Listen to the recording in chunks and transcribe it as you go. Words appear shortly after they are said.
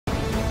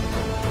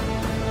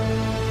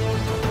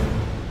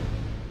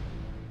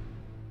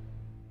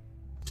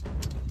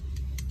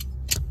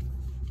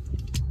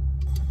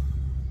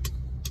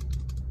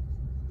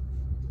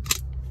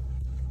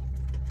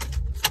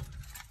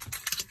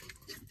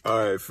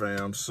All right,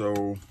 fam.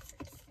 So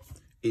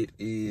it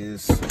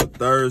is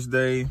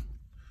Thursday.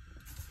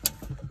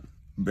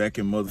 Back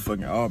in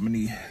motherfucking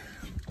Albany.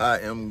 I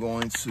am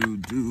going to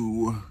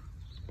do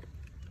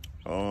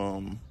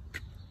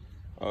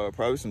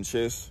probably some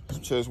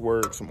chest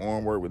work, some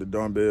arm work with the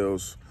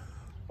dumbbells.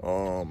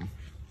 I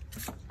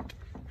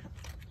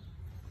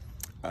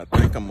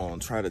think I'm gonna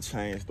try to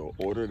change the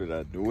order that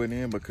I do it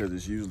in because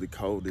it's usually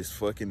cold as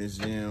fuck in this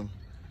gym.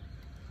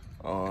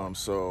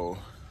 So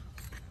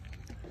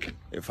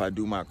if I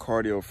do my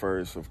cardio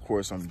first, of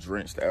course I'm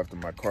drenched after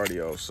my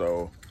cardio.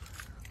 So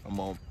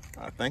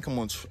I think I'm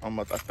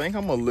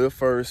gonna lift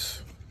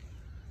first,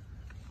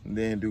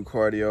 then do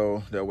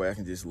cardio. That way I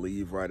can just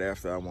leave right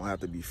after. I won't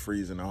have to be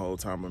freezing the whole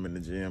time I'm in the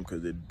gym,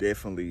 because it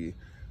definitely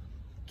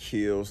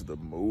kills the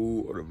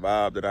mood or the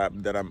vibe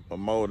the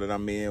mode that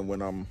I'm in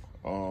when I'm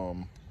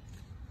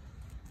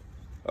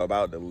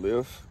about to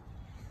lift.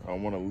 I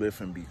want to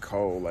lift and be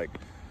cold.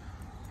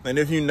 And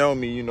if you know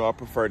me, you know I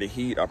prefer the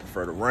heat. I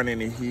prefer to run in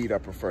the heat. I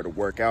prefer to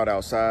work out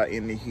outside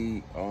in the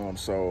heat.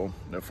 So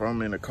if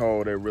I'm in the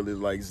cold, it really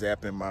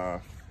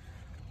zapping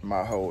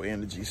my whole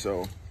energy.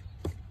 So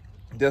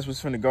that's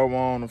what's finna go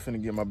on. I'm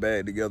finna get my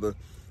bag together,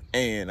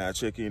 and I'll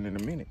check in a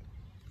minute.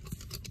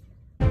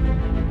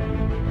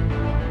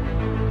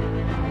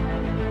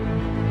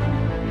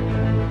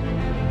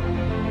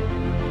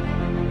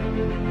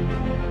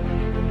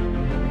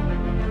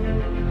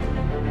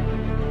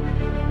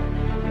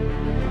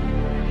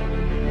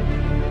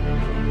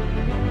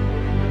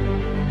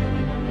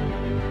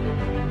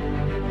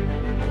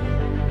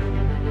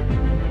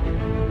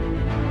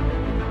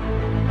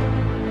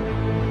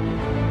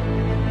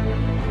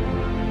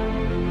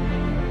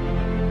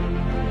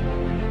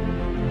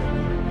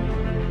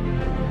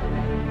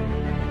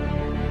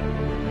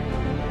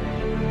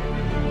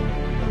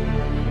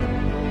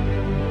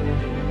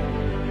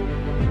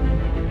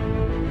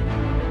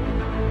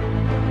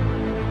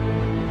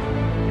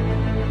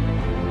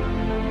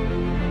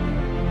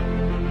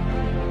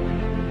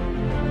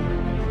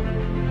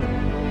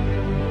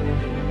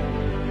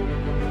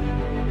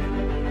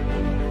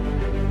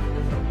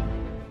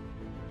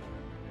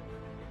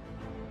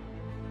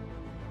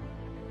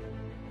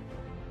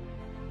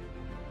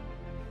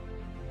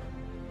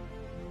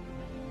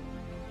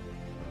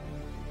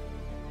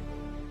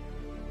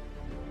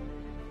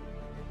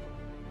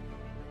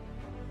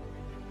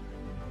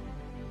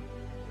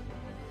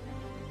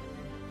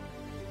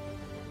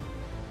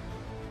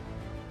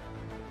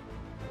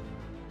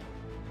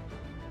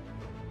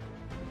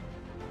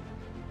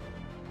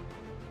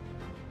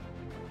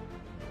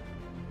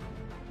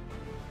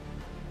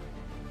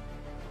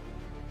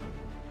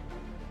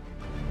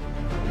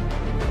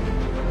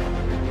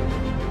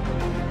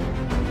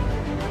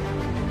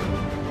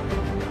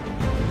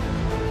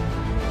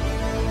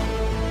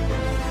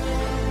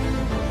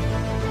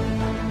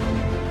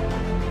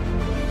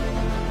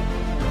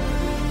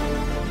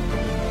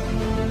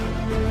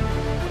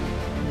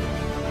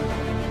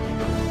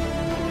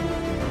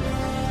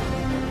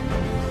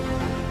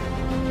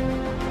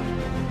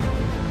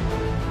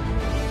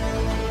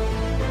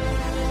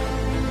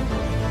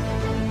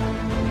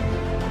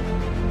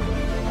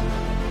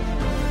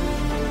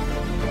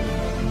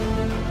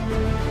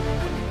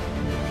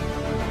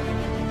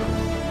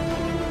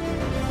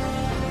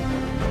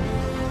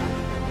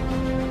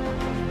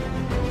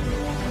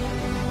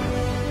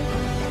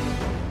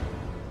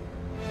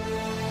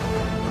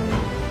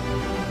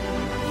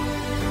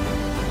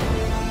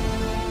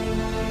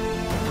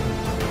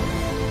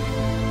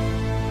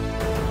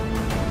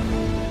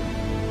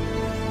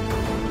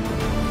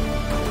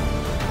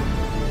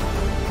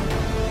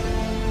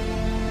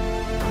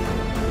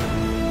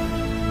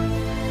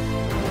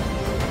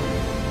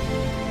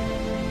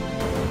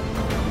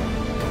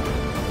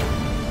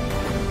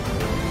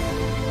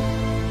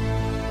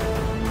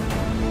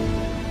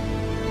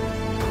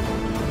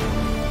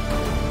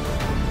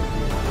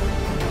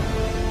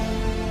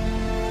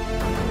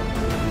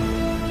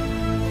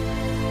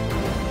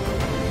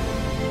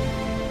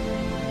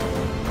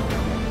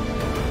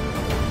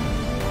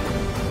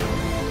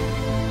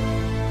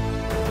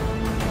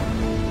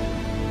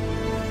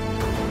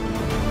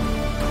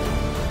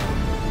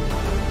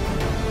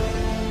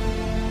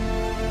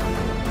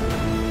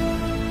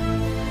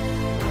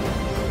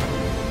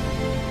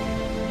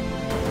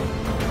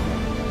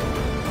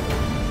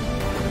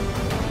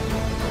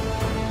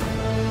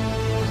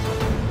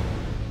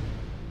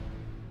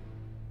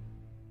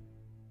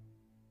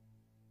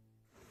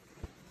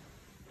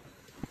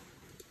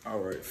 All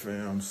right,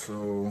 fam,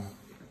 so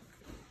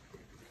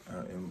I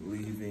am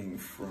leaving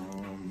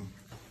from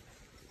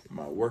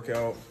my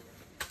workout.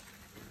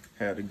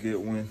 Had a good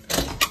one.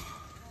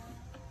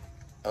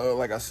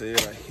 Like I said,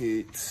 I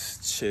hit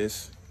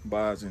chest,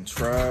 bis, and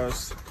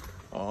tris.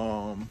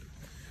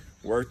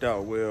 Worked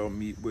out well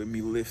with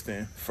me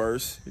lifting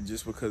first,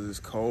 just because it's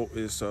cold.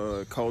 It's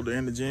colder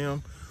in the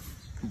gym.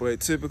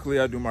 But typically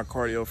I do my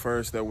cardio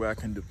first. That way I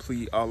can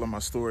deplete all of my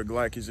stored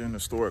glycogen or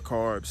stored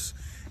carbs.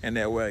 And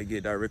that way I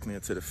get directly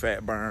into the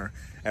fat burn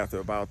after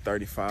about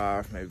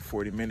 35, maybe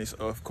 40 minutes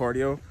of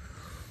cardio.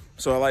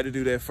 So I like to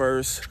do that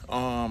first.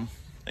 And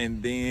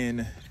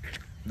then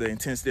the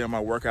intensity of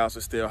my workouts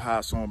is still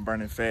high, so I'm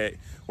burning fat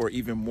or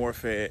even more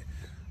fat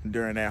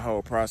during that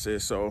whole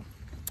process. So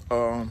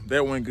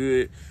that went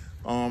good.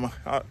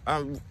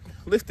 I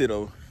lifted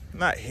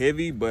not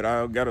heavy, but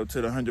I got up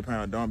to the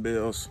 100-pound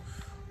dumbbells,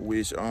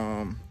 which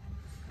since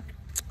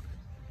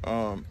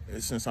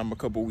I'm a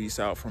couple weeks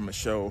out from a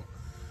show,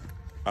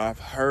 I've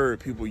heard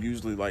people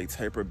usually like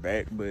taper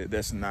back, but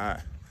that's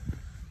not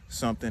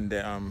something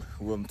that I'm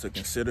willing to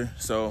consider.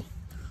 So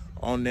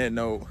on that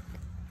note,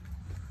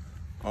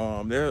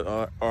 there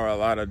are a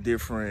lot of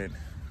different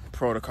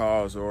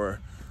protocols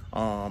or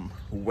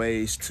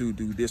ways to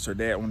do this or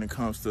that when it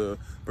comes to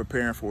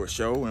preparing for a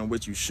show, and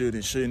what you should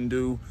and shouldn't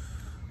do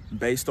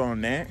based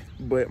on that.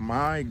 But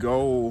my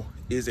goal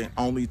isn't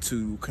only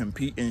to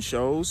compete in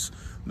shows.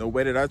 The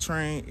way that I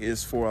train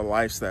is for a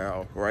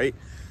lifestyle, right?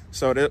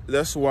 So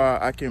that's why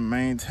I can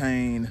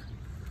maintain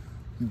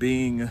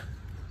being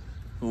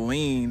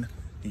lean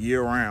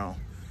year round.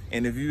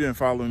 And if you've been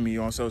following me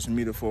on social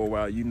media for a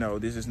while, you know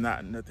this is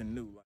not nothing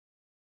new.